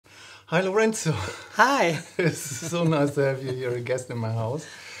Hi, Lorenzo. Hi. It's so nice to have you here, a guest in my house.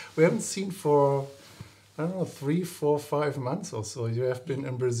 We haven't seen for, I don't know, 3, 4, 5 months or so. You have been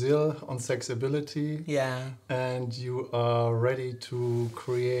in Brazil on Sexsibility. Yeah. And you are ready to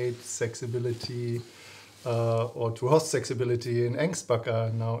create Sexsibility or to host Sexsibility in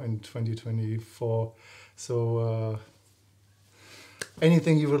Ängsbacka now in 2024. So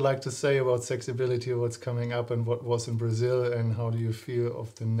anything you would like to say about Sexsibility or what's coming up and what was in Brazil, and how do you feel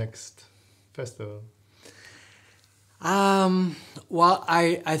of the next festival? Well,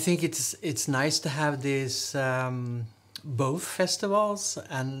 I think it's nice to have these both festivals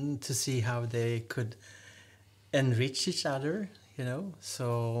and to see how they could enrich each other, you know.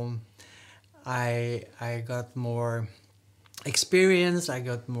 So I got more experience, I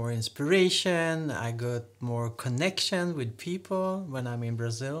got more inspiration, I got more connection with people when I'm in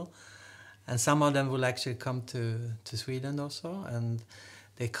Brazil. And some of them will actually come to Sweden also, and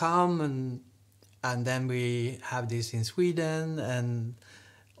they come and then we have this in Sweden, and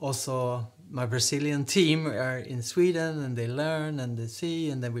also my Brazilian team are in Sweden and they learn and they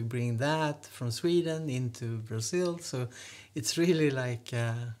see, and then we bring that from Sweden into Brazil. So it's really like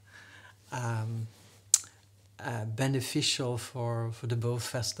beneficial for the both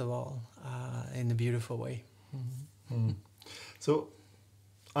festival in a beautiful way. Mm-hmm. Mm. So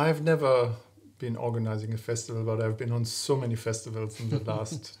I've never been organizing a festival, but I've been on so many festivals in the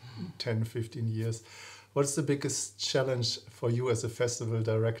last 10, 15 years. What's the biggest challenge for you as a festival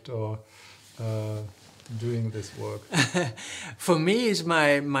director doing this work? For me, it's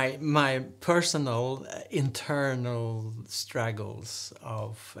my personal internal struggles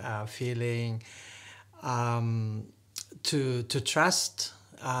of feeling to trust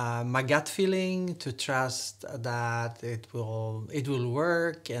my gut feeling, to trust that it will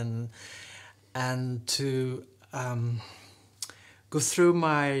work, and to go through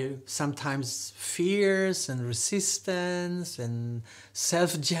my sometimes fears and resistance and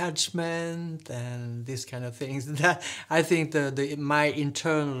self-judgment and these kind of things. That I think my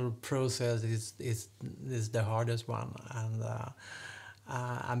internal process is the hardest one, and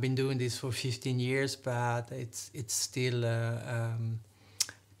I've been doing this for 15 years, but it's still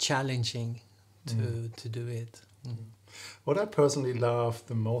challenging to do it. Mm. What I personally love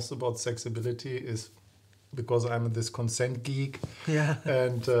the most about Sexsibility is because I'm this consent geek, yeah,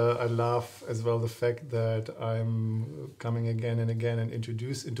 and I love as well the fact that I'm coming again and again and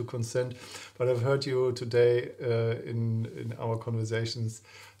introduced into consent. But I've heard you today in our conversations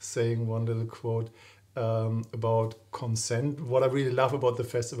saying one little quote about consent. What I really love about the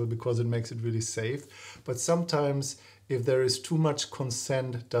festival, because it makes it really safe. But sometimes if there is too much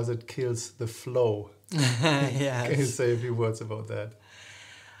consent, does it kills the flow? Yes. Can you say a few words about that?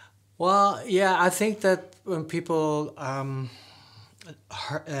 Well, yeah, I think that when people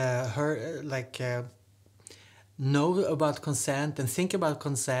know about consent and think about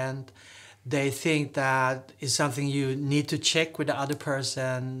consent, they think that it's something you need to check with the other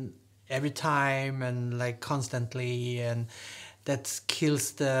person every time and like constantly, and that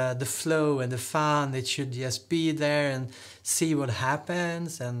kills the flow and the fun. It should just be there and see what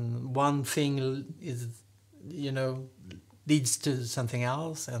happens, and one thing is, you know, leads to something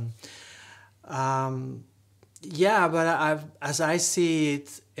else. And yeah, but as I see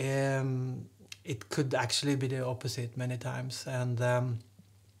it, it could actually be the opposite many times. And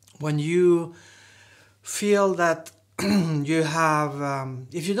when you feel that you have,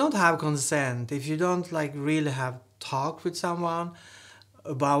 if you don't have consent, if you don't like really have talked with someone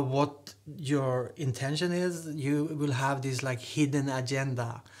about what your intention is, you will have this like hidden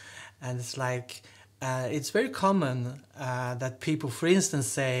agenda. And it's like, it's very common that people, for instance,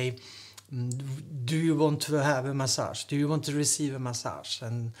 say, do you want to have a massage? Do you want to receive a massage?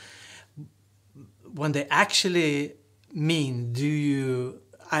 And when they actually mean,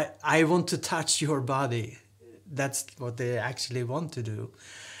 I want to touch your body. That's what they actually want to do.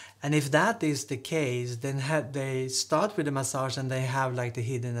 And if that is the case, then they start with the massage and they have like the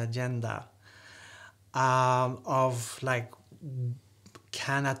hidden agenda of like,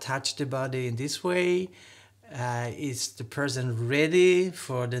 can I touch the body in this way? Is the person ready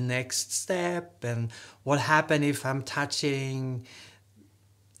for the next step? And what happens if I'm touching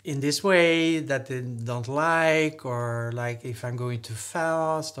in this way that they don't like, or like if I'm going too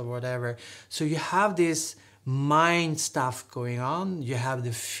fast or whatever? So you have this mind stuff going on, you have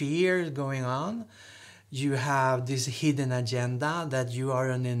the fear going on, you have this hidden agenda that you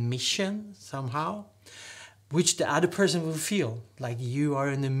are on a mission somehow, which the other person will feel like you are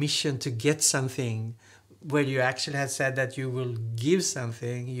on a mission to get something, where you actually have said that you will give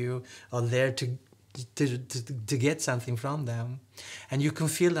something, you are there to to get something from them, and you can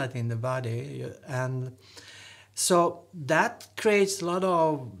feel that in the body. And so that creates a lot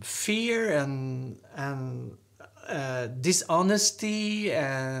of fear and dishonesty,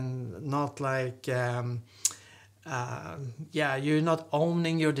 and not like you're not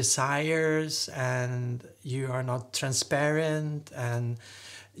owning your desires, and you are not transparent, and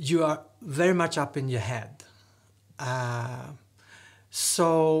you are very much up in your head.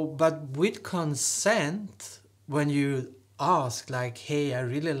 But with consent, when you ask like, hey, I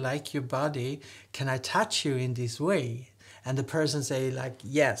really like your body, can I touch you in this way? And the person say like,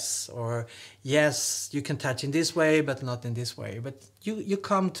 yes, or yes, you can touch in this way, but not in this way. But you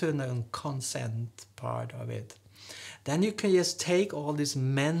come to the consent part of it. Then you can just take all this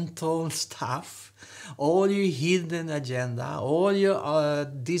mental stuff, all your hidden agenda, all your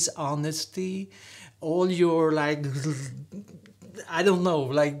dishonesty, all your like, I don't know,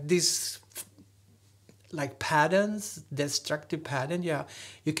 like this, like patterns, destructive pattern. Yeah,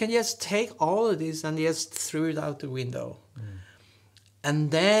 you can just take all of this and just throw it out the window.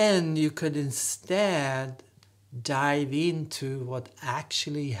 And then you could instead dive into what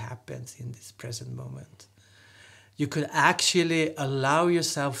actually happens in this present moment. You could actually allow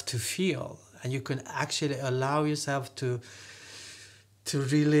yourself to feel, and you could actually allow yourself to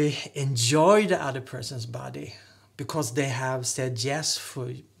really enjoy the other person's body, because they have said yes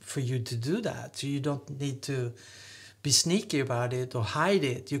for you to do that. So you don't need to be sneaky about it or hide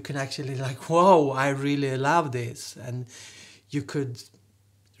it. You can actually like, whoa, I really love this. And you could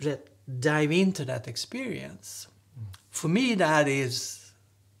dive into that experience. For me, that is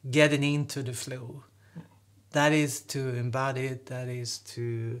getting into the flow. That is to embody it. That is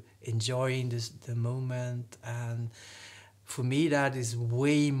to enjoy the moment. And for me, that is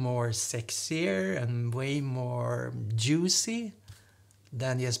way more sexier and way more juicy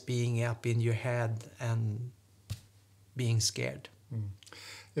than just being up in your head and being scared.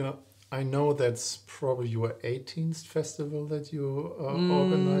 You know, I know that's probably your 18th festival that you are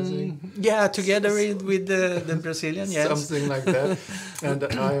organizing. Yeah, together with the Brazilian, yes. Something like that. And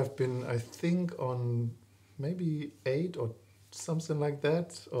I have been, I think, on maybe 8 or something like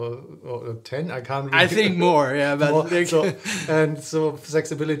that, or 10. I can't remember. I think more, yeah. But more. So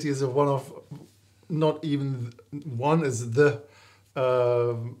Sexsibility is one of, not even one, is the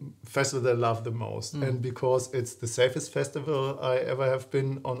festival that I love the most. And because it's the safest festival I ever have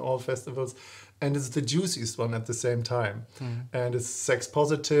been on all festivals, and it's the juiciest one at the same time. And it's sex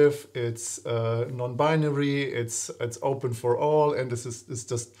positive, it's non-binary, it's open for all, and it's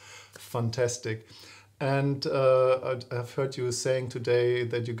just fantastic. And I've heard you saying today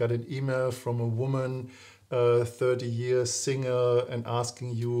that you got an email from a woman, 30 years single, and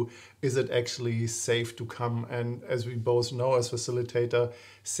asking you, is it actually safe to come? And as we both know as facilitator,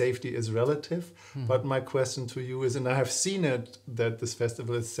 safety is relative. But my question to you is, and I have seen it, that this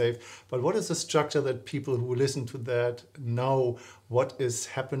festival is safe, but what is the structure that people who listen to that know? What is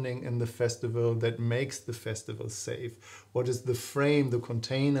happening in the festival that makes the festival safe? What is the frame, the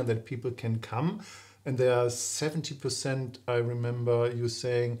container that people can come? And there are 70%, I remember you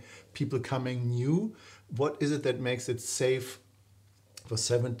saying, people coming new. What is it that makes it safe for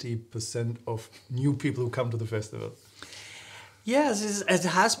 70% of new people who come to the festival? Yes, it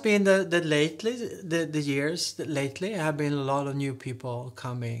has been the years lately. Have been a lot of new people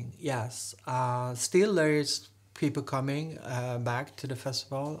coming. Yes, still there is people coming back to the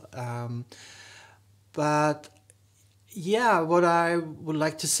festival, but yeah, what I would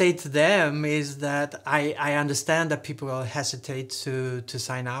like to say to them is that I understand that people will hesitate to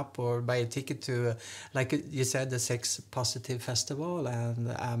sign up or buy a ticket to, like you said, the Sex Positive Festival,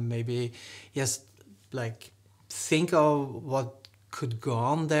 and maybe just like think of what could go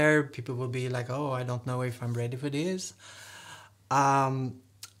on there. People will be like, oh, I don't know if I'm ready for this. And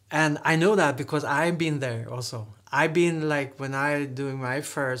I know that because I've been there also. I've been like, when I doing my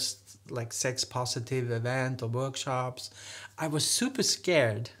first like sex positive event or workshops, I was super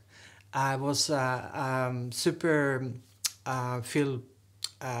scared. I was super feel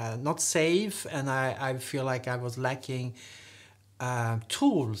not safe, and I feel like I was lacking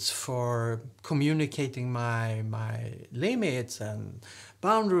tools for communicating my limits and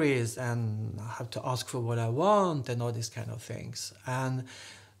boundaries, and how to ask for what I want and all these kind of things. And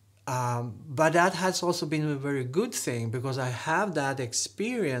but that has also been a very good thing, because I have that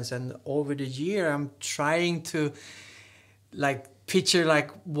experience, and over the year I'm trying to like picture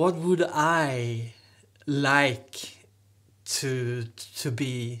like what would I like to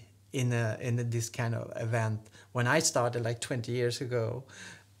be in this kind of event when I started like 20 years ago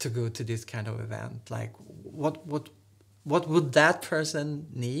to go to this kind of event. Like what what would that person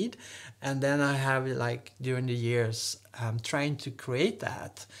need? And then I have, like, during the years, trying to create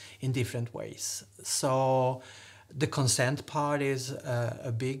that in different ways. So the consent part is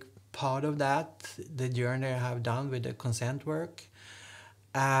a big part of that, the journey I have done with the consent work.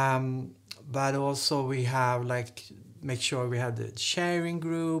 But also we have, like, make sure we have the sharing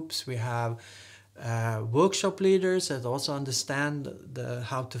groups, we have workshop leaders that also understand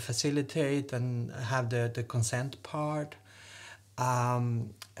how to facilitate and have the consent part.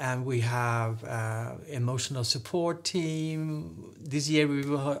 And we have emotional support team. This year we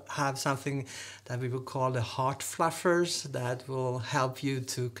will have something that we will call the heart fluffers that will help you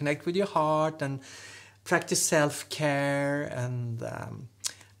to connect with your heart and practice self-care, and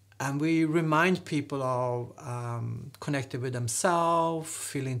we remind people of connecting with themselves,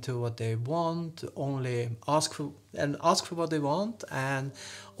 feeling to what they want, only ask for what they want, and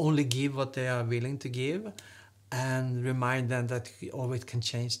only give what they are willing to give, and remind them that you always can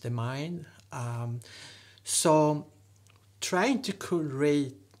change their mind. So trying to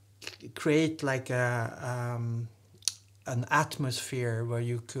create like an atmosphere where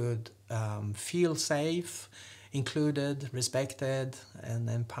you could feel safe, included, respected, and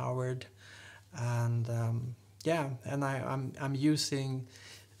empowered, and and I'm using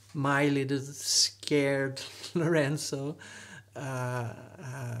my little scared Lorenzo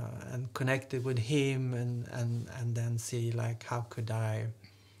and connected with him, and then see, like, how could I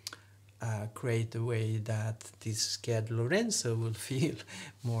create a way that this scared Lorenzo will feel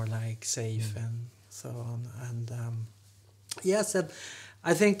more like safe, and so on. And yes,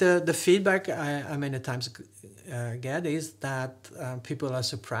 I think the feedback I many times get is that people are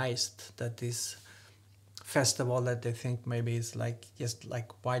surprised that this festival, that they think maybe is like just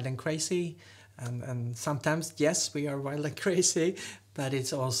like wild and crazy, and sometimes, yes, we are wild and crazy, but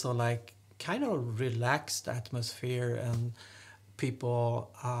it's also like kind of relaxed atmosphere, and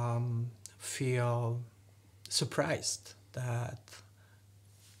people feel surprised that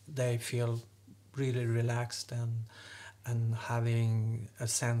they feel really relaxed and having a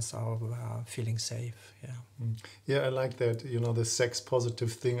sense of feeling safe. Yeah, I like that, the sex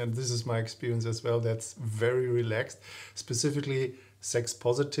positive thing, and this is my experience as well. That's very relaxed. Specifically, sex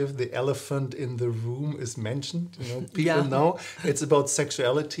positive, the elephant in the room is mentioned. People know it's about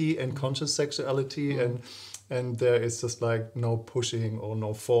sexuality and conscious sexuality, and there is just like no pushing or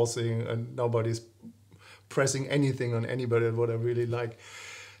no forcing, and nobody's pressing anything on anybody. What I really like.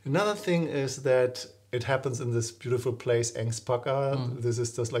 Another thing is that it happens in this beautiful place, Ängsbacka. This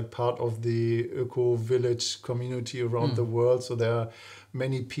is just like part of the eco-village community around the world. So there are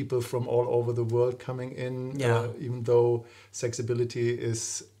many people from all over the world coming in, even though Sexsibility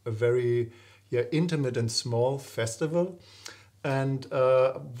is a very intimate and small festival. And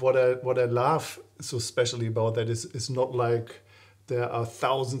what I love so specially about that is not like there are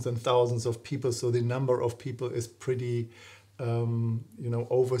thousands and thousands of people. So the number of people is pretty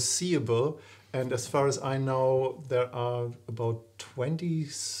overseeable. And as far as I know, there are about 20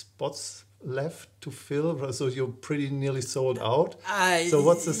 spots left to fill. So you're pretty nearly sold out. So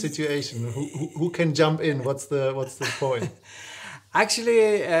what's the situation? Who can jump in? What's the point?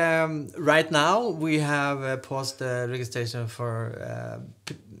 Actually, right now we have paused the registration for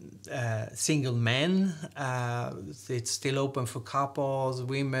single men. It's still open for couples,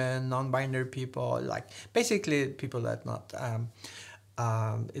 women, non-binary people, like basically people that not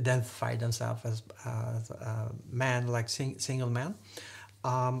identify themselves as men, like single men.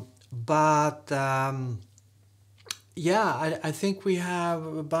 But I think we have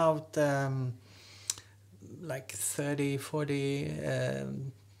about like 30, 40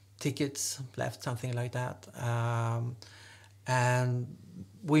 tickets left, something like that. And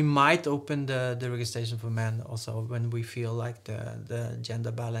we might open the registration for men also when we feel like the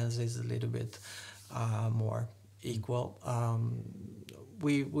gender balance is a little bit more equal.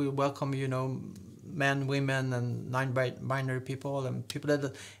 We welcome, men, women, and non-binary people, and people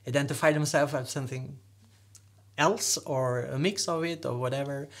that identify themselves as something else or a mix of it or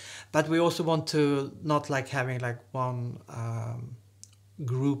whatever. But we also want to not like having like one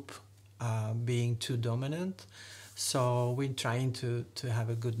group being too dominant. So we're trying to have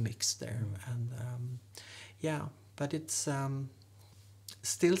a good mix there. And but it's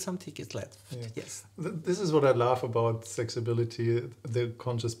still some tickets left. Yes. This is what I love about Sexsibility, the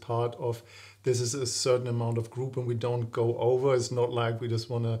conscious part of this is a certain amount of group and we don't go over. It's not like we just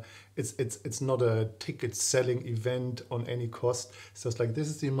want to, it's not a ticket selling event on any cost. It's just like this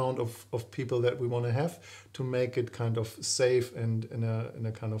is the amount of people that we want to have to make it kind of safe and in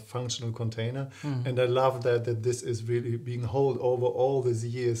a kind of functional container. And I love that this is really being held over all these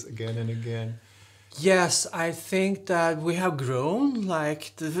years again and again. Yes, I think that we have grown.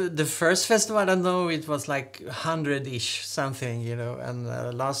 Like the first festival, I don't know, it was like 100-ish something, you know. And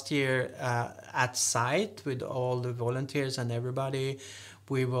last year at site with all the volunteers and everybody,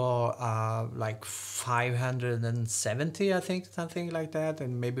 we were like 570, I think, something like that.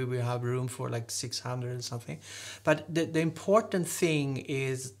 And maybe we have room for like 600 or something. But the important thing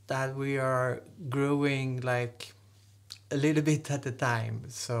is that we are growing like a little bit at a time.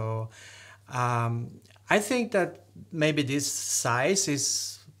 So I think that maybe this size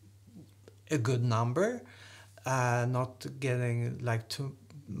is a good number, not getting like too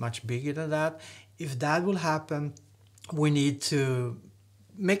much bigger than that. If that will happen, we need to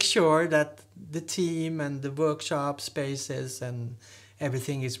make sure that the team and the workshop spaces and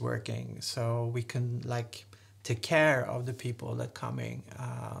everything is working, so we can like take care of the people that coming.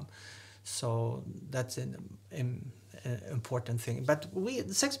 So that's an important thing. But we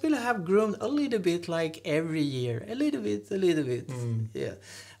Sexsibility have grown a little bit, like every year, a little bit. Yeah.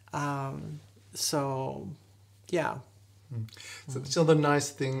 So yeah. So the nice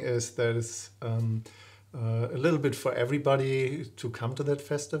thing is that it's a little bit for everybody to come to that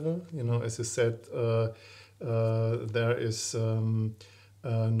festival. You know, as you said, there is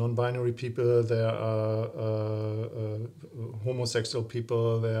non-binary people, there are homosexual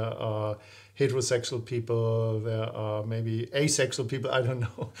people, there are heterosexual people, there are maybe asexual people, I don't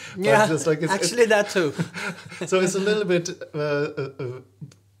know. Yeah, just like actually that too. So it's a little bit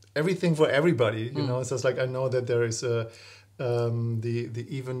everything for everybody, you know. It's just like, I know that there is the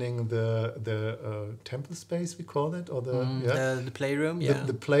evening, the temple space, we call it, or the playroom, yeah.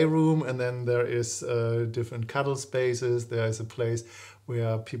 The playroom, and then there is different cuddle spaces. There is a place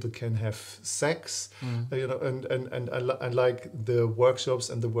where people can have sex, you know, and I like the workshops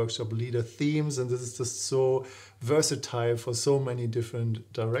and the workshop leader themes, and this is just so versatile for so many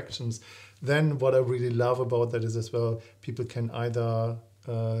different directions. Then what I really love about that is as well, people can either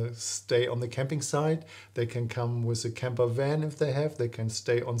stay on the camping site, they can come with a camper van if they have, they can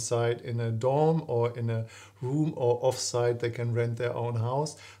stay on site in a dorm or in a room, or off site they can rent their own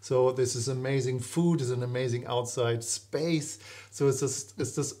house. So this is amazing food, is an amazing outside space. So it's just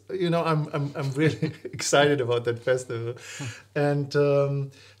you know, I'm really excited about that festival. And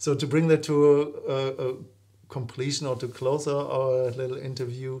so to bring that to a completion, or to close our little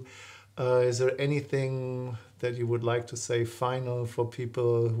interview, is there anything that you would like to say final for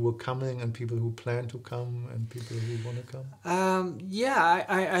people who are coming and people who plan to come and people who want to come? Yeah,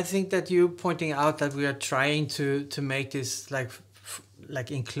 I think that you're pointing out that we are trying to make this like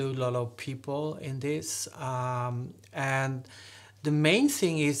include a lot of people in this. And the main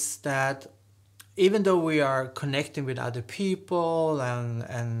thing is that even though we are connecting with other people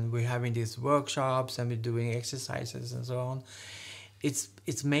and we're having these workshops and we're doing exercises and so on,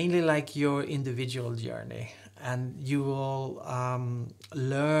 it's mainly like your individual journey, and you will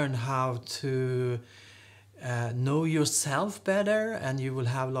learn how to know yourself better, and you will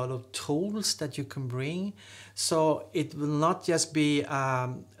have a lot of tools that you can bring. So it will not just be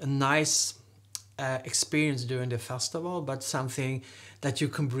a nice experience during the festival, but something that you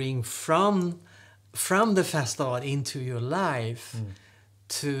can bring from the festival into your life.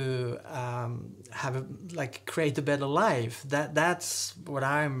 To create a better life. That's what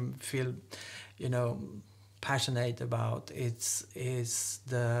I'm feel, you know, passionate about. Is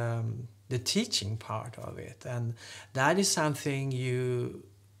the teaching part of it, and that is something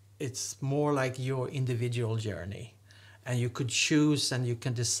it's more like your individual journey, and you could choose and you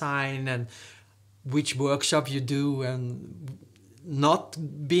can design and which workshop you do, and not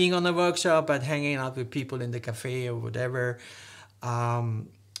being on a workshop but hanging out with people in the cafe or whatever.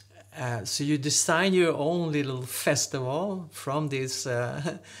 So you design your own little festival from this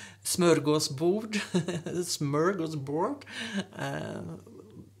smörgåsbord,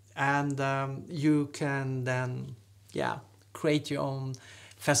 and you can then, create your own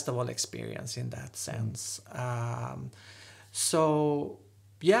festival experience in that sense. So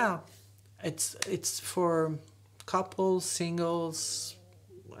it's for couples, singles,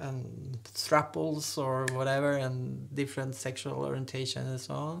 and throuples or whatever, and different sexual orientation and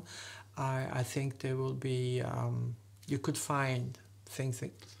so on. I think there will be you could find things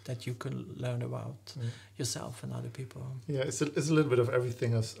that you can learn about yourself and other people. Yeah, it's a little bit of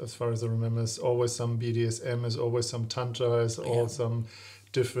everything as far as I remember. It's always some BDSM, is always some Tantra, is all some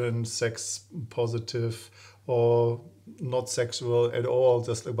different sex positive or not sexual at all,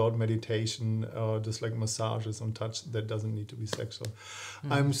 just about meditation or just like massages and touch that doesn't need to be sexual.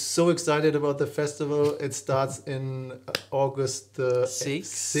 I'm so excited about the festival. It starts in August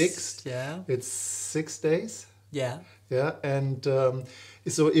 6th. Yeah. It's 6 days. Yeah. Yeah, and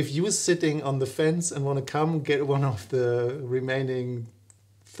so if you're sitting on the fence and want to come get one of the remaining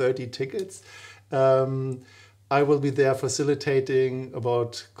 30 tickets, I will be there facilitating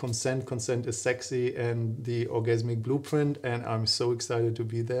about consent. Consent is sexy and the orgasmic blueprint, and I'm so excited to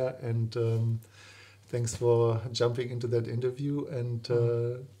be there. And thanks for jumping into that interview and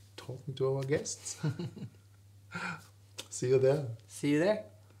talking to our guests. See you there. See you there.